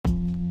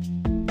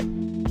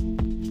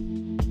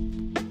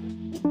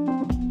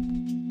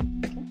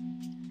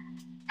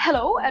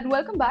and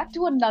welcome back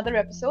to another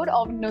episode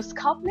of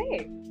Nuskha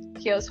Play.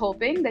 Here's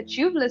hoping that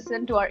you've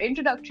listened to our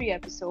introductory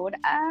episode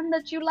and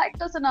that you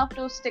liked us enough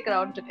to stick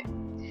around today.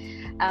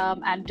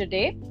 And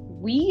today,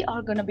 we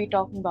are going to be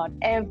talking about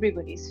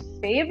everybody's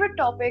favorite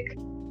topic,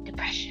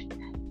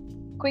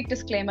 depression. Quick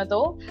disclaimer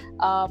though,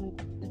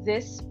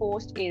 this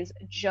podcast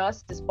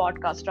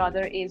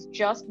is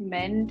just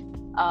meant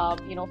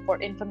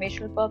for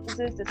informational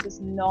purposes. This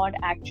is not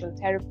actual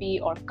therapy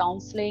or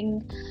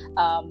counseling.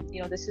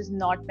 This is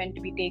not meant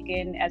to be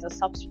taken as a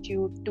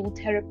substitute to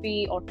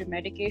therapy or to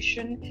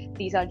medication.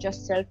 These are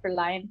just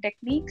self-reliant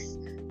techniques.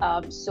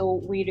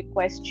 So we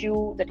request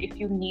you that if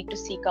you need to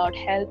seek out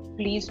help,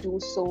 please do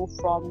so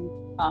from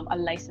a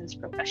licensed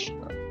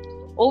professional.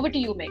 Over to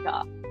you,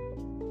 Megha.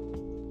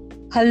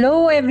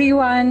 Hello,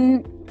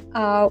 everyone.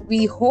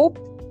 We hope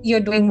you're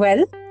doing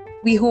well.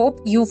 We hope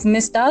you've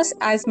missed us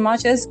as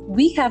much as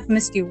we have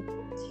missed you.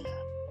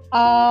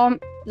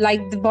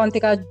 Like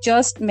Devantika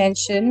just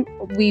mentioned,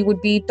 we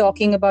would be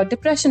talking about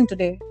depression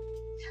today.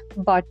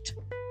 But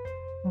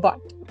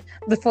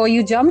before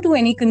you jump to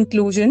any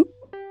conclusion,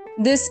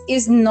 this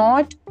is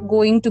not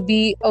going to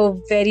be a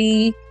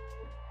very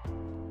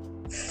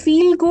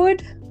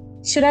feel-good,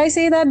 should I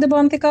say that,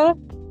 Devantika,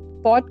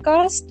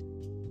 podcast?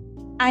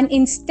 And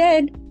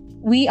instead,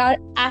 we are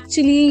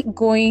actually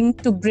going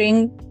to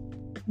bring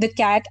the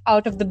cat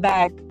out of the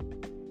bag,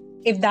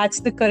 if that's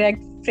the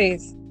correct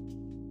phrase.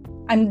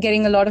 I'm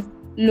getting a lot of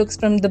looks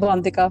from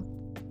Devantika.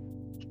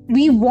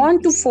 We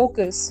want to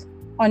focus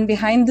on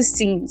behind the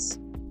scenes.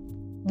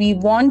 We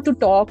want to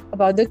talk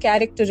about the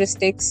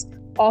characteristics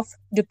of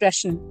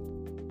depression,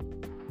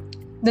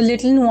 the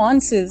little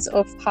nuances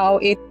of how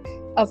it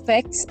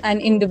affects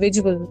an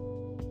individual.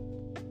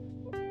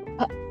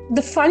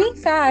 The funny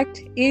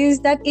fact is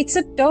that it's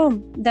a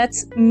term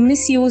that's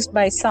misused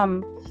by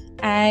some,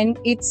 and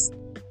it's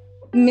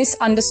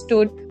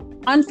misunderstood,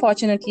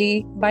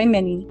 unfortunately, by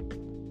many.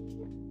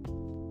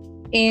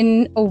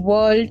 In a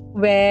world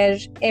where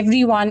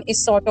everyone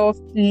is sort of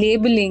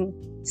labeling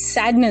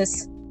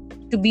sadness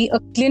to be a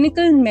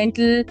clinical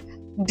mental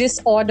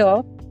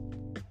disorder,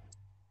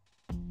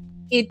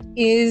 it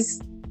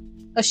is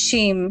a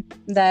shame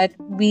that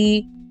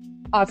we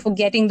are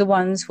forgetting the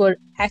ones who are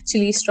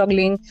actually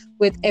struggling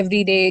with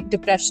everyday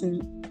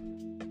depression.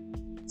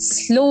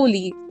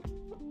 Slowly,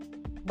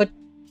 but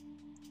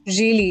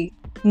really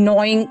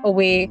gnawing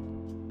away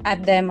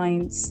at their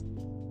minds.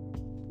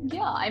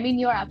 Yeah, I mean,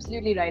 you're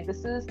absolutely right.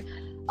 This is,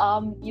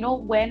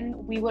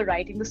 when we were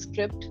writing the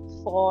script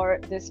for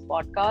this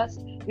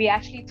podcast, we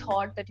actually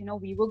thought that,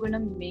 we were going to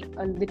make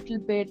a little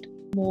bit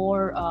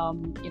more,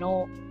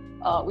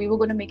 we were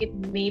going to make it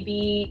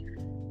maybe,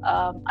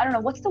 I don't know,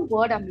 what's the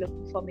word I'm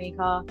looking for,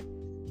 Megha?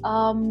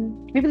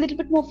 Maybe a little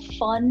bit more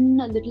fun,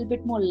 a little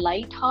bit more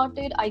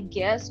light-hearted, I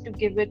guess, to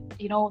give it,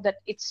 that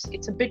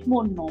it's a bit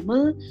more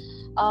normal.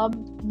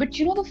 But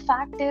the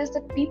fact is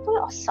that people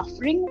are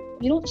suffering,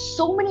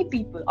 so many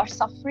people are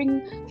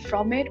suffering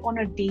from it on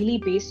a daily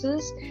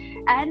basis.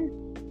 And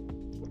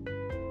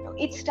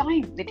it's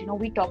time that,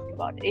 we talked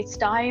about it. It's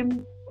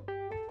time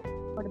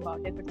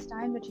about it, but it's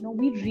time that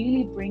we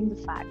really bring the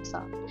facts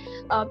up.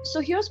 So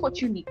here's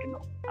what you need to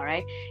know. All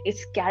right,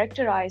 it's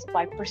characterized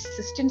by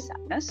persistent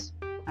sadness,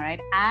 all right,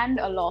 and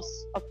a loss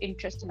of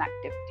interest in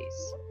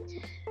activities.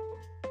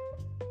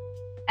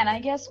 And I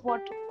guess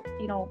what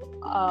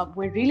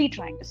we're really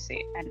trying to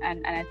say,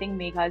 and I think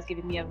Megha has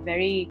given me a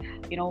very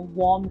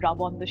warm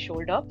rub on the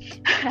shoulder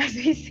as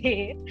we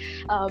say it,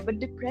 but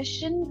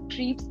depression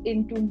creeps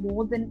into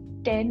more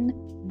than 10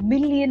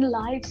 million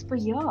lives per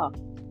year.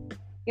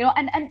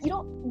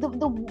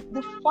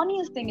 The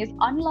funniest thing is,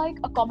 unlike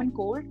a common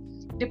cold,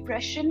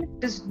 depression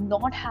does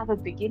not have a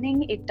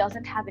beginning. It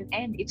doesn't have an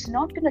end. It's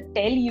not going to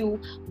tell you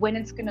when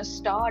it's going to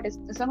start.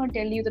 It's not going to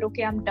tell you that,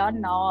 okay, I'm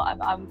done now.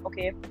 I'm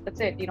okay. That's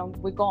it.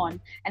 We're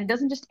gone. And it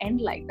doesn't just end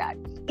like that.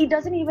 It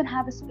doesn't even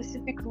have a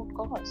specific root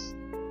cause.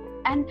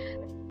 And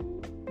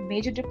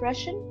major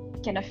depression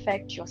can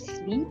affect your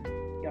sleep,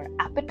 your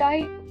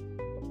appetite,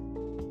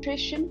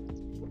 nutrition,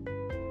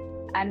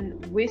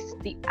 and with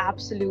the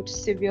absolute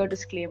severe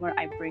disclaimer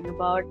I bring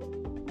about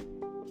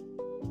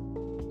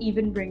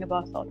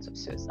thoughts of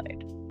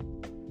suicide.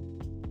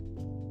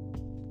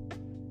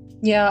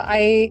 Yeah,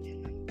 I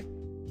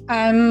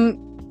am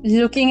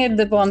looking at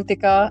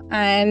Devantika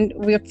and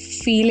we're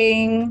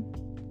feeling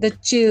the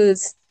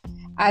chills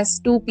as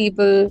two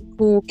people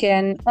who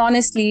can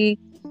honestly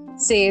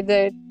say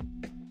that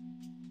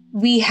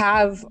we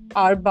have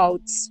our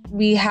bouts,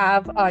 we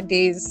have our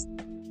days.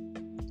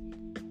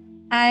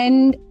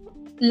 And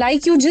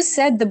like you just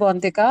said,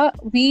 Devantika,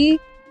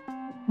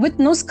 with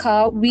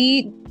Nuskha,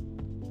 we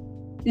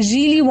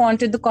really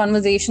wanted the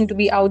conversation to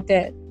be out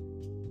there.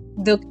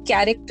 The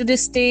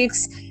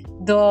characteristics,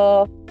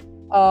 the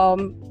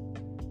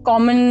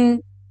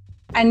common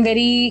and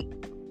very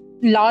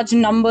large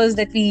numbers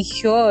that we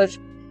hear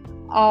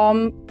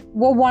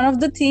were one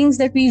of the things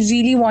that we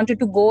really wanted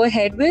to go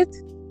ahead with.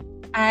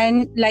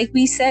 And like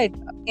we said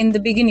in the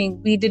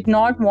beginning, we did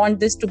not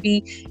want this to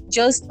be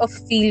just a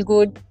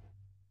feel-good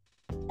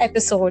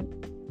episode.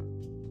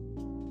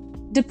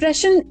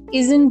 depression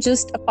isn't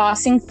just a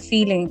passing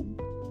feeling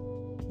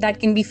that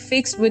can be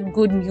fixed with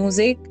good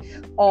music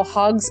or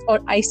hugs or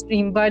ice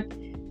cream, but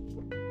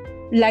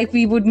like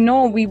we would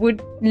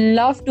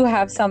love to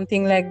have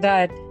something like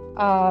that.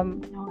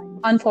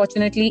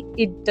 Unfortunately,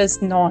 it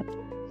does not.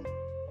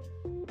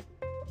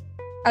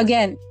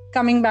 Again,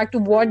 coming back to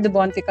what the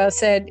Bontika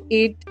said,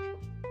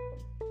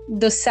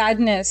 the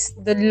sadness,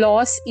 the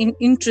loss in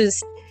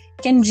interest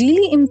can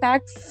really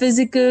impact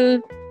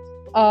physical,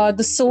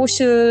 the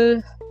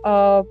social,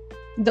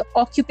 the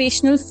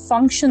occupational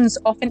functions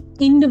of an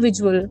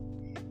individual,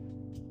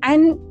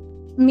 and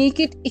make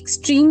it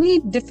extremely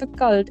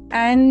difficult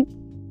and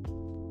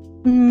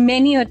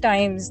many a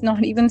times,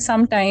 not even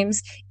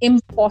sometimes,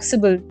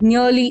 impossible,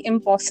 nearly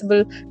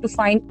impossible to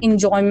find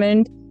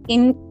enjoyment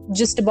in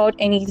just about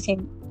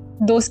anything.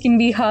 Those can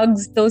be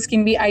hugs, those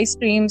can be ice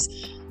creams.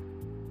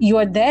 You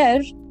are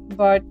there,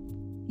 but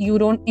you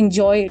don't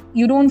enjoy it.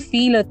 You don't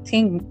feel a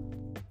thing.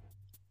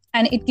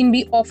 And it can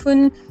be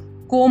often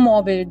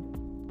comorbid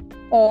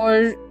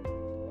or,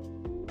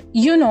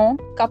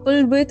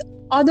 coupled with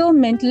other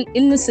mental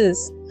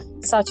illnesses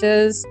such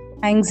as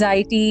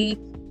anxiety,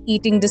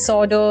 eating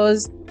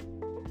disorders,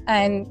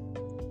 and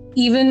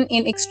even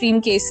in extreme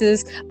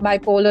cases,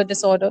 bipolar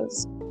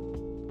disorders.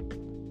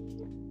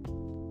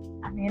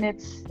 I mean,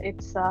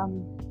 it's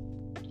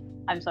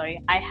I'm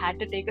sorry, I had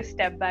to take a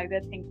step back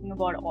there thinking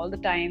about all the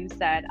times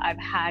that I've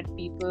had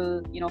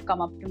people,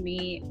 come up to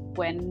me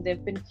when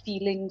they've been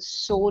feeling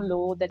so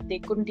low that they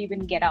couldn't even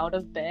get out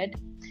of bed.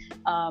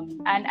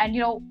 And I'm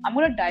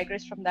going to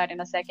digress from that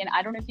in a second.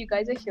 I don't know if you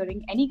guys are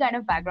hearing any kind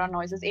of background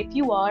noises. If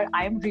you are,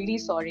 I am really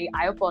sorry.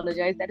 I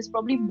apologize. That is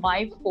probably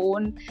my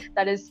phone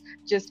that is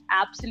just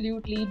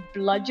absolutely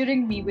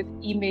bludgeoning me with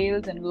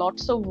emails and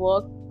lots of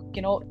work,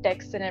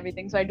 texts and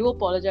everything. So I do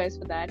apologize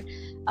for that.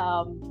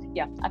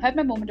 I've had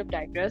my moment of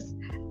digress.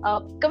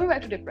 Coming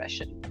back to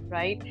depression,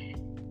 right?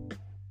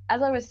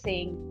 As I was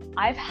saying,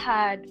 I've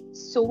had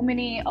so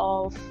many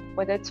of,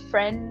 whether it's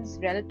friends,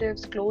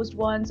 relatives, closed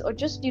ones, or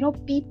just,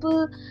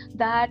 people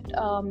that,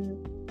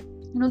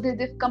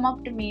 they've come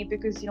up to me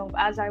because,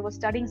 as I was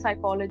studying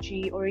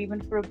psychology, or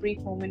even for a brief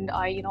moment,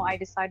 I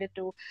decided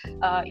to,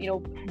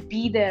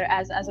 be there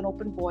as an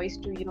open voice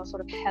to,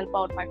 sort of help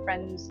out my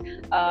friends.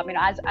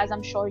 As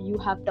I'm sure you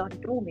have done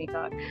too,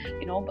 Megha,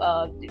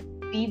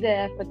 be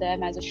there for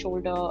them as a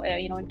shoulder,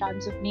 in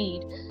times of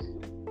need.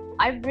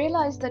 I've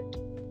realized that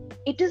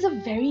it is a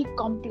very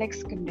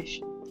complex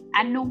condition,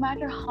 and no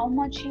matter how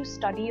much you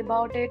study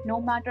about it, no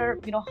matter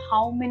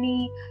how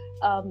many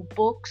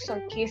books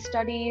or case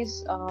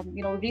studies,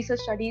 research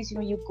studies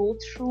you go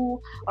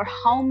through, or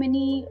how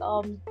many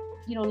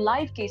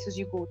live cases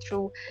you go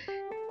through,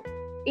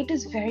 it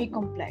is very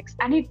complex,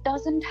 and it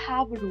doesn't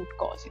have a root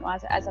cause.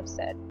 As I've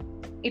said,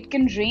 it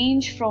can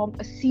range from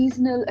a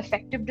seasonal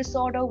affective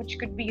disorder, which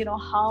could be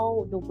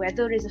how the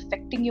weather is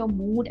affecting your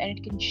mood, and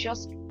it can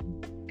just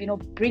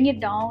bring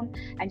it down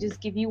and just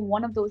give you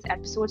one of those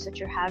episodes that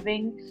you're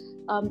having,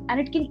 and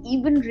it can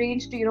even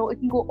range to it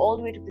can go all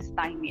the way to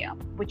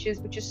dysthymia, which is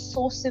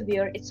so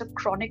severe. It's a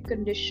chronic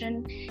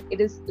condition.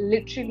 It is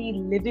literally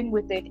living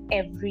with it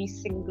every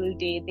single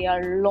day. There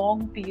are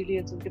long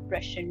periods of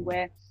depression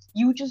where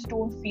you just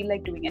don't feel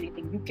like doing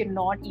anything. You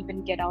cannot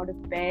even get out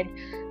of bed.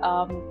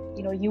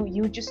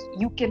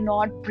 You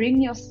cannot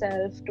bring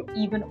yourself to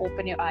even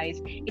open your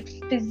eyes. It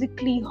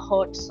physically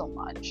hurts so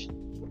much.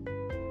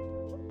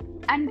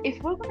 And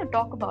if we're going to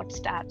talk about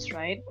stats,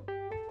 right,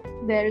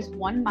 there is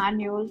one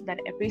manual that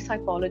every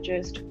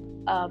psychologist,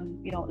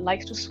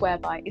 likes to swear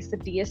by, is the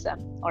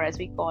DSM, or as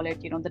we call it,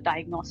 the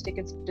Diagnostic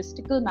and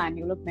Statistical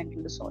Manual of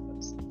Mental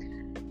Disorders.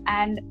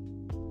 And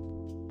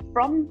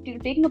from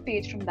taking a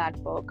page from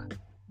that book,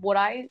 what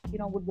I,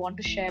 would want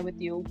to share with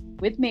you,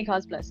 with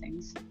Megha's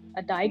blessings,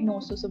 a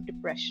diagnosis of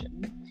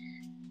depression.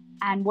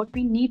 And what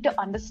we need to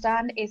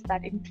understand is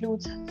that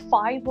includes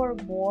 5 or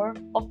more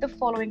of the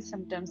following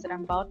symptoms that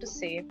I'm about to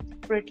say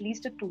for at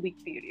least a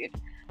 2-week period.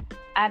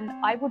 And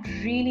I would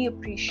really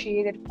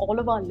appreciate if all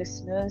of our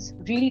listeners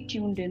really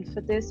tuned in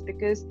for this,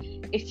 because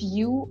if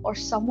you or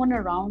someone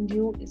around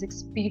you is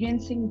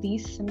experiencing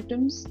these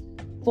symptoms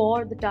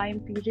for the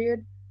time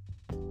period,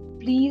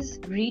 please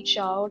reach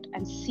out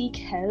and seek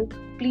help.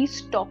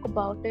 Please talk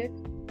about it.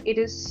 It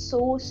is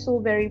so, so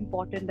very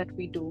important that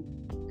we do.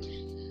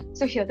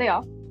 So here they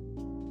are.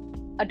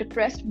 A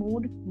depressed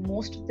mood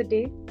most of the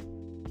day,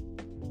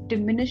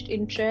 diminished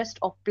interest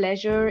or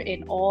pleasure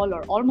in all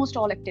or almost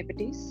all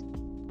activities,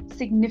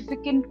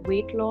 significant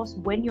weight loss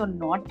when you're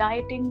not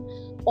dieting,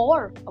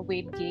 or a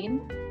weight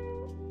gain,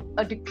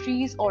 a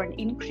decrease or an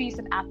increase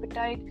in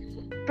appetite,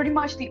 pretty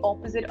much the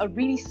opposite, a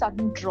really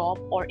sudden drop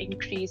or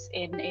increase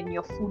in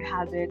your food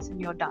habits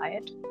and your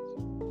diet,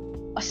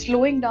 a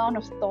slowing down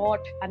of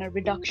thought and a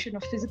reduction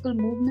of physical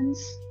movements.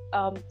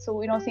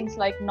 So things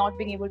like not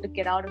being able to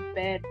get out of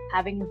bed,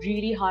 having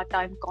really hard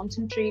time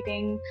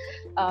concentrating,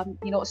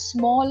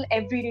 small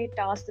everyday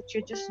tasks that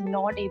you're just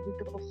not able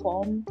to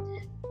perform,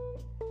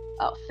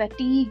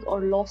 fatigue or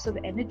loss of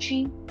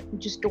energy, you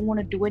just don't want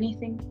to do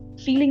anything,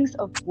 feelings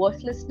of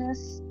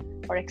worthlessness,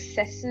 or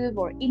excessive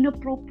or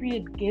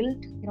inappropriate guilt,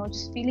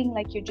 just feeling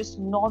like you're just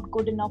not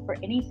good enough for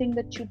anything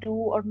that you do,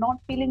 or not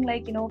feeling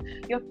like,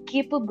 you're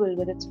capable,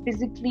 whether it's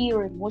physically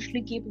or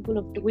emotionally capable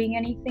of doing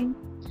anything.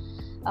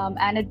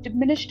 And a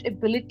diminished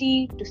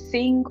ability to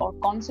think or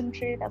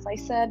concentrate, as I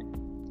said.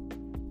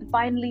 And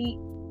finally,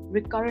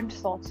 recurrent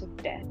thoughts of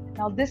death.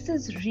 Now, this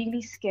is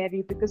really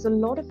scary because a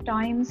lot of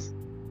times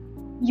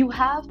you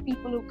have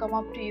people who come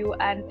up to you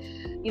and,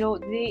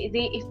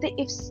 if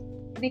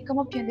they come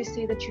up to you and they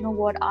say that,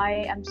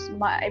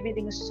 what,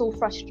 everything is so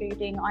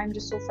frustrating, I'm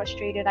just so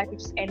frustrated, I could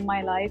just end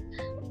my life.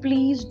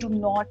 Please do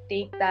not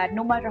take that,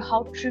 no matter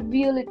how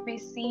trivial it may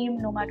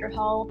seem, no matter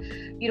how,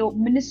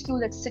 minuscule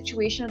that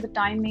situation at the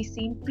time may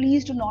seem.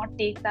 Please do not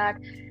take that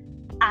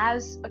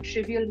as a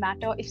trivial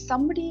matter. If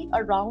somebody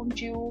around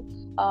you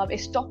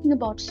is talking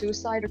about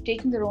suicide or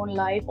taking their own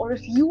life, or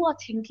if you are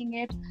thinking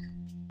it,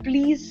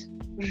 please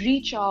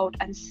reach out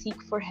and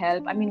seek for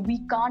help. I mean, we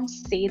can't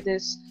say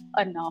this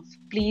enough.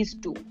 Please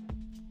do.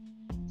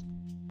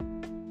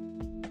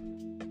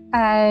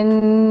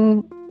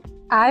 And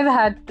I've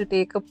had to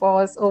take a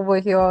pause over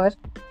here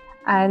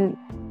and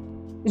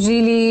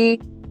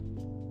really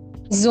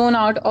zone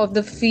out of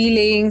the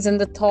feelings and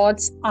the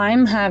thoughts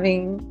I'm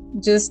having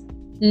just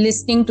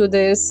listening to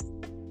this.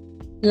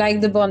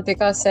 Like the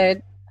Bontika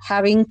said,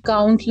 having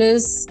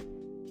countless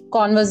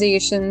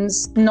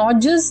conversations,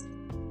 not just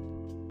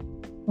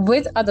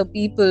with other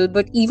people,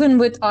 but even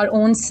with our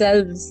own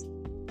selves,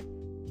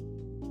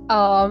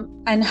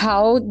 and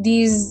how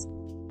these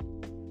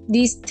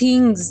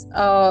things,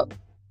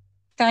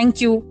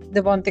 thank you,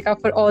 Devantika,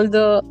 for all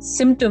the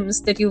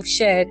symptoms that you've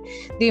shared.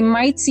 They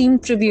might seem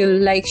trivial,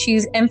 like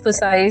she's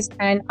emphasized,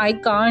 and I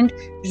can't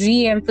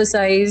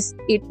re-emphasize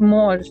it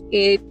more.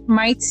 It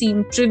might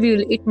seem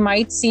trivial, it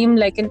might seem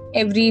like an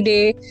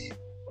everyday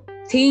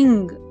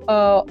thing,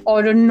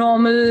 or a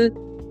normal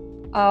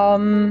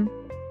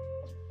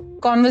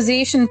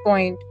conversation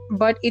point,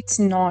 but it's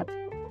not.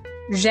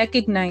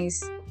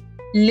 Recognize,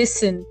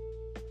 listen,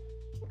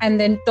 and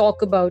then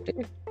talk about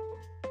it.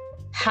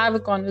 Have a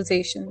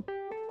conversation.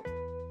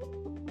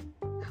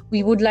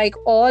 We would like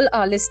all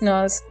our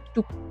listeners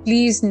to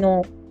please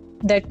know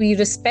that we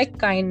respect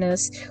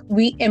kindness,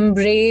 we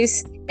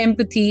embrace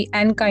empathy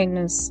and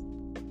kindness.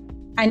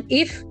 And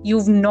if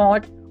you've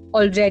not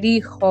already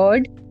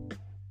heard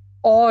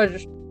or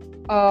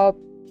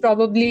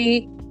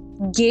probably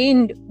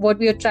gained what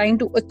we are trying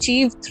to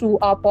achieve through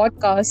our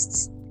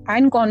podcasts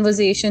and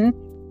conversation,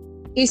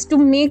 is to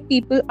make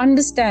people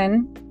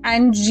understand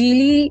and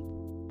really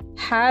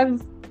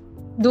have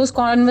those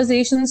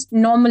conversations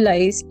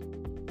normalized,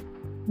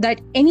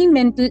 that any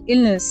mental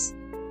illness,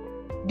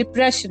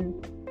 depression,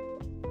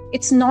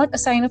 it's not a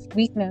sign of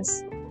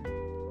weakness.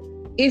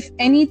 If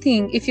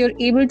anything, if you're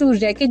able to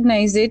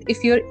recognize it,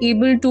 if you're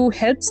able to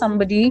help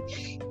somebody,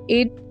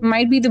 it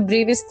might be the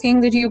bravest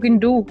thing that you can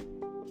do.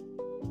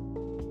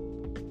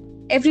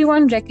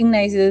 Everyone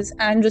recognizes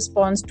and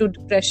responds to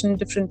depression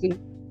differently.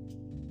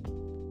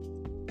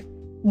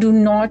 Do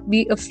not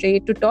be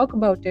afraid to talk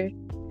about it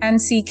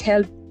and seek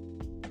help.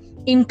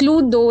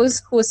 Include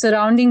those who are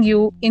surrounding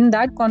you in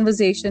that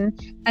conversation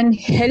and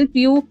help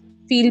you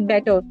feel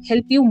better,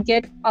 help you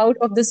get out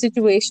of the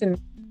situation.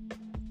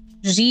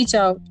 Reach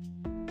out.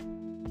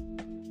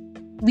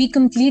 We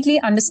completely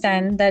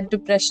understand that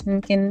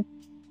depression can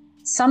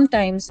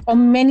sometimes, or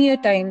many a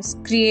times,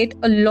 create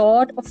a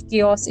lot of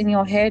chaos in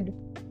your head.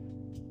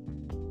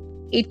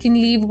 It can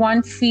leave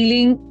one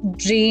feeling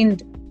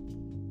drained,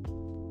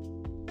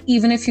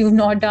 even if you've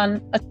not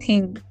done a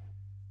thing.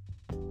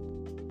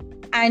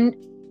 And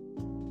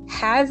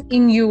have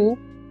in you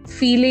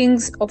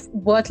feelings of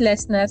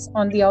worthlessness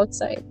on the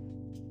outside.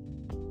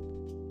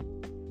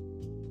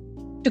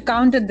 To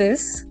counter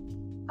this,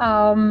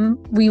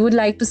 we would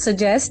like to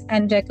suggest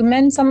and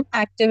recommend some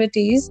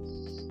activities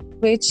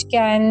which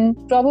can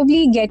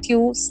probably get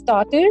you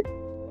started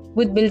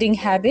with building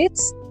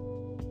habits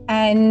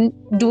and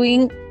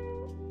doing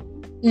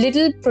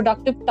little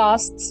productive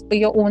tasks for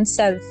your own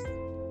self,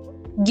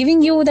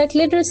 giving you that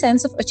little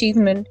sense of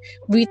achievement,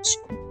 which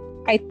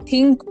I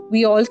think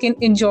we all can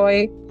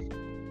enjoy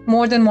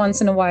more than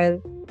once in a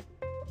while.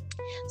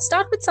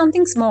 Start with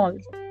something small,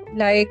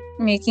 like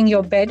making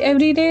your bed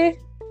every day,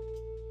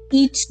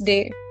 each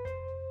day.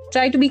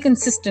 Try to be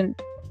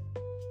consistent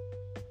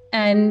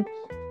and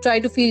try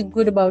to feel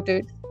good about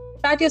it.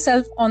 Pat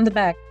yourself on the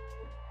back.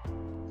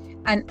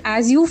 And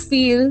as you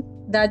feel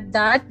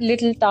that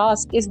little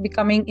task is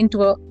becoming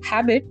into a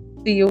habit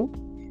for you,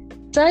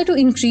 try to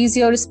increase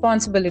your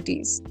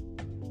responsibilities.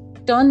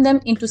 Turn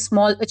them into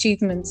small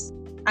achievements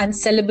and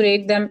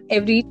celebrate them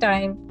every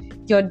time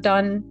you're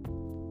done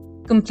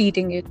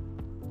completing it.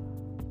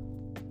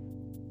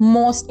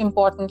 Most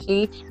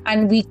importantly,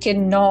 and we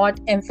cannot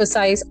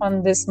emphasize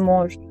on this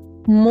more,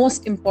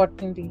 most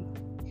importantly,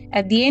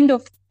 at the end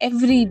of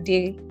every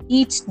day,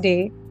 each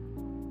day,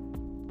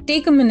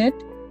 take a minute,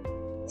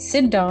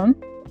 sit down,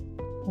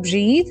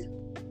 breathe,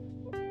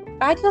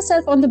 pat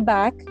yourself on the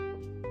back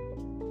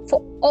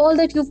for all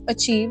that you've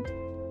achieved,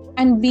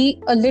 and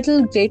be a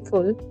little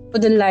grateful for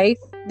the life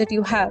that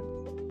you have.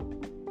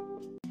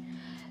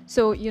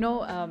 So,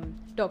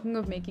 talking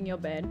of making your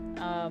bed,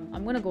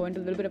 I'm going to go into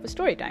a little bit of a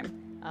story time.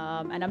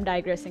 And I'm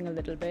digressing a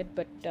little bit,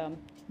 but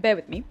bear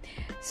with me.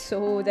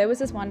 So, there was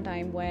this one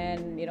time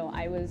when,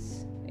 I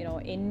was,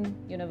 in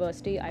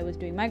university, I was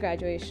doing my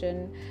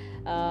graduation,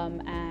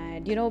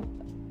 and,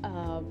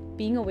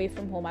 being away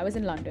from home. I was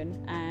in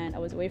London and I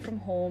was away from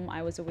home.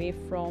 I was away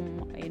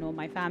from,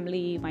 my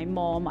family, my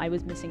mom. I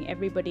was missing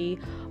everybody.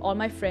 All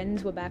my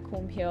friends were back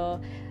home here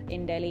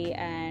in Delhi,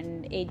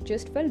 and it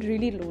just felt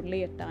really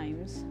lonely at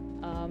times.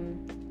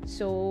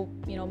 So,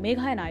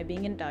 Megha and I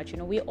being in touch,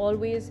 we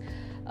always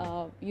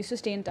used to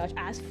stay in touch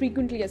as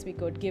frequently as we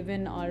could,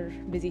 given our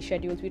busy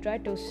schedules. We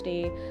tried to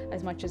stay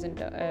as much as in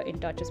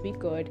touch as we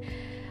could.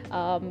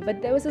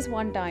 But there was this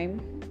one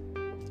time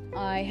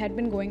I had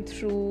been going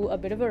through a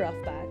bit of a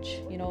rough patch.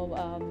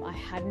 I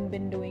hadn't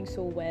been doing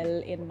so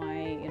well in my,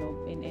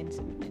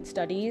 in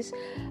studies.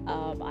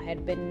 I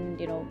had been,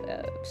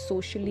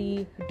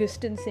 socially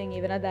distancing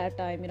even at that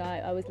time.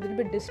 I was a little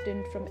bit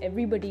distant from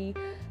everybody.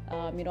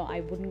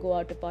 I wouldn't go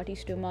out to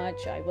parties too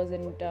much. I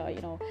wasn't, I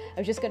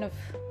was just kind of,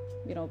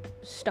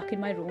 stuck in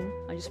my room.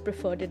 I just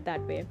preferred it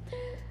that way.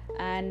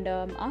 And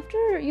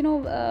after,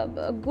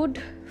 a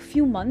good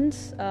few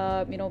months,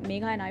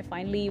 Megha and I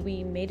finally,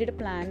 we made it a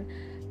plan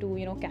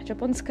to, catch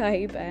up on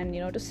Skype and,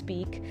 to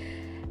speak.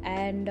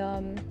 And,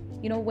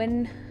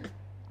 when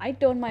I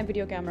turned my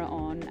video camera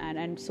on,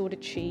 and so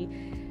did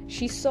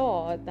she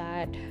saw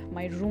that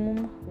my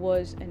room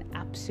was an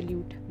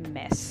absolute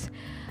mess.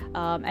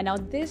 And now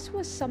this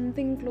was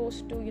something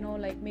close to,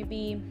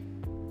 maybe,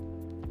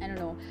 I don't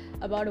know,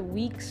 about a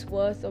week's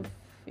worth of,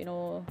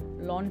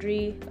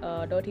 laundry,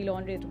 dirty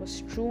laundry. It was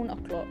strewn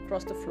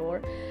across the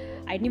floor.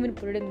 I didn't even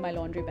put it in my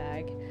laundry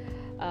bag.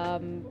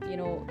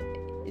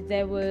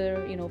 There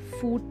were,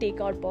 food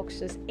takeout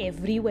boxes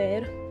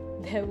everywhere.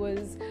 There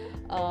was,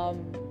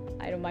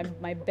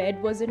 my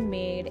bed wasn't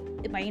made.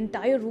 My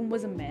entire room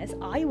was a mess.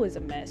 I was a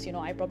mess.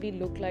 I probably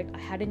looked like I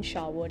hadn't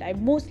showered. I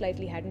most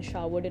likely hadn't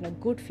showered in a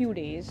good few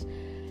days.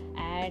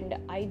 And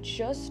I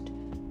just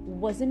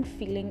wasn't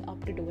feeling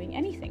up to doing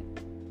anything.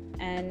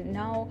 And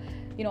now,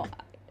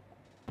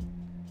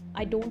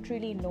 I don't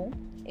really know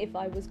if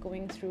I was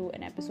going through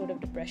an episode of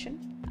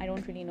depression. I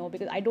don't really know,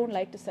 because I don't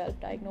like to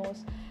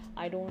self-diagnose.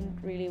 I don't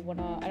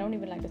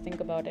even like to think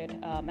about it.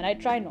 And I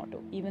try not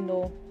to, even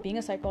though being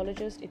a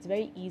psychologist, it's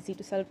very easy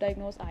to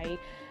self-diagnose. I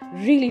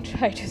really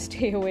try to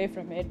stay away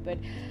from it. But,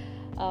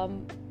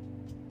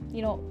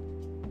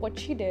 what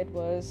she did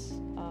was,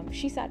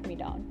 she sat me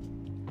down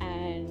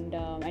and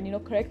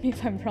correct me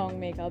if I'm wrong,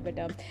 Megha, but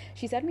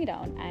she sat me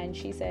down and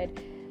she said,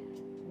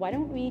 why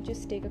don't we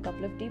just take a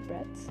couple of deep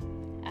breaths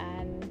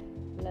and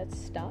let's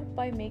start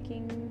by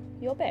making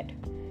your bed.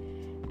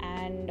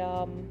 And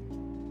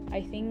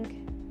I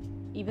think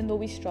even though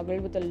we struggled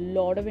with a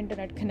lot of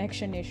internet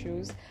connection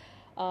issues,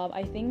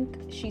 I think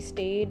she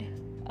stayed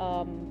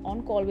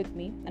on call with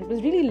me, and it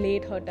was really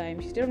late her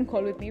time. She stayed on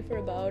call with me for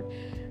about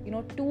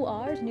 2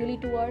 hours, nearly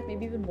 2 hours,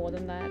 maybe even more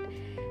than that.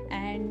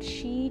 And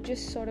she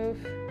just sort of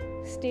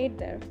stayed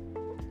there.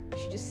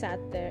 She just sat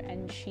there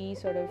and she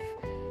sort of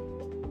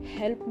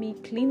helped me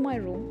clean my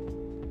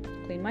room,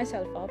 clean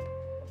myself up,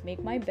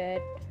 make my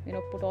bed,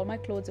 put all my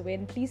clothes away,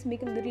 and please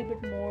make it a little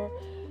bit more,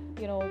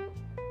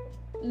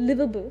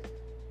 livable.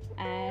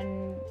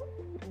 And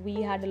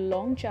we had a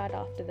long chat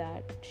after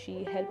that.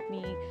 She helped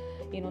me,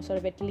 sort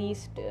of at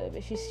least,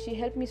 she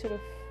helped me sort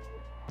of,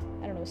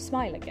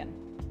 smile again,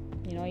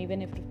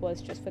 even if it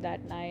was just for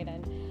that night.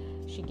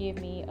 And she gave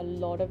me a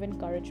lot of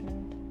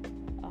encouragement,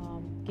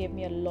 gave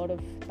me a lot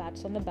of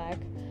pats on the back,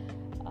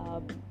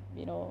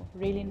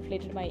 really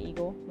inflated my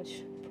ego,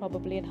 which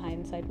probably in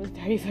hindsight was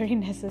very, very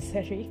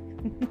necessary.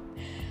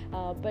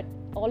 But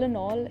all in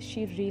all,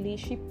 she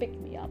picked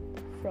me up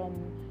from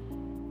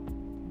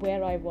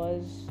where I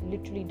was,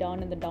 literally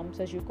down in the dumps,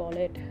 as you call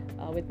it,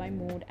 with my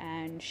mood.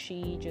 And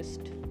she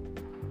just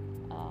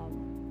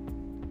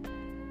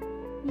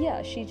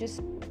she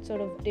just sort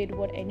of did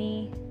what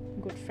any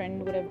good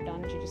friend would have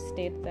done. She just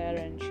stayed there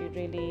and she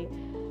really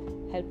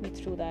helped me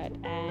through that.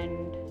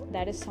 And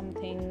that is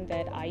something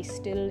that I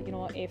still,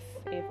 if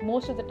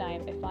most of the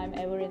time, if I'm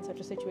ever in such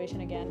a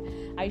situation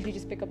again, I usually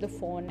just pick up the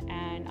phone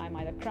and I'm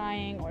either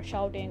crying or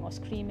shouting or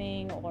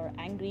screaming or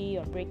angry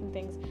or breaking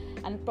things.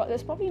 And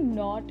that's probably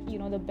not,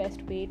 the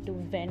best way to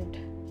vent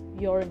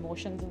your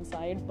emotions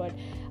inside, but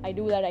I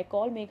do that. I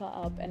call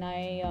Megha up and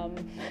I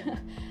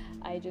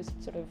I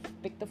just sort of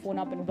pick the phone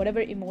up, and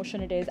whatever emotion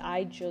it is,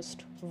 I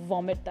just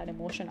vomit that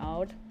emotion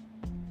out.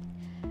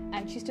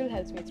 And she still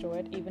helps me through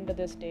it, even to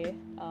this day.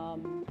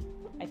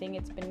 I think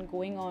it's been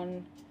going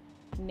on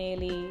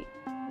nearly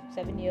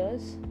 8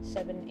 years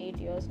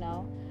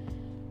now.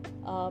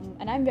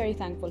 And I'm very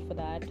thankful for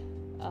that.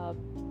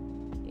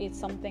 It's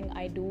something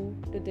I do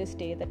to this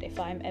day, that if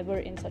I'm ever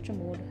in such a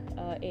mood,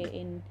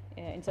 in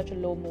such a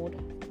low mood,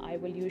 I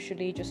will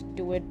usually just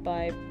do it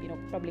by,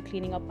 probably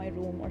cleaning up my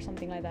room or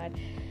something like that.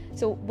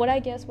 So what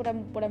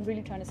I'm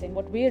really trying to say, and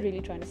what we're really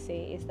trying to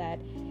say, is that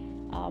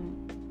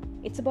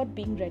it's about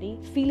being ready,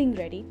 feeling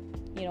ready.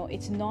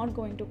 It's not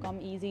going to come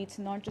easy. It's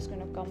not just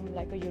going to come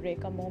like a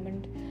eureka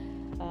moment.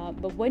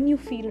 But when you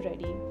feel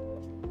ready,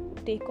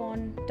 take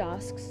on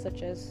tasks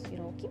such as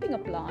keeping a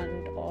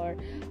plant or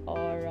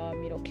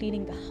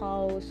cleaning the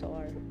house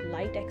or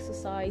light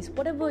exercise,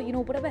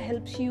 whatever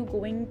helps you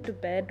going to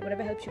bed,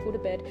 whatever helps you go to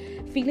bed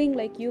feeling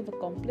like you've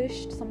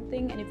accomplished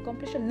something and you've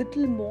accomplished a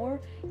little more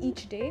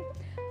each day,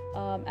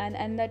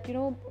 and that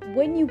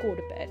when you go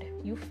to bed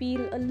you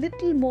feel a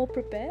little more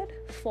prepared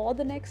for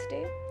the next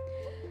day.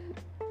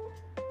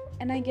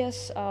 And I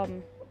guess at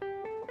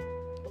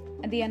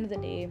the end of the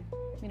day,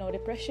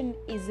 depression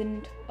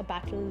isn't a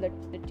battle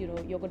that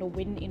you're going to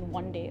win in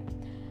one day,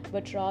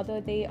 but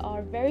rather they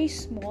are very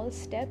small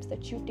steps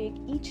that you take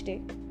each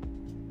day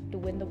to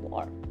win the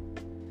war.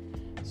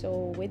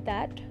 So with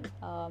that,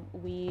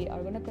 we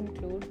are going to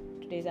conclude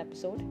today's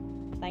episode.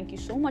 Thank you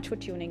so much for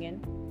tuning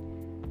in.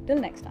 Till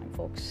next time,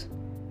 folks.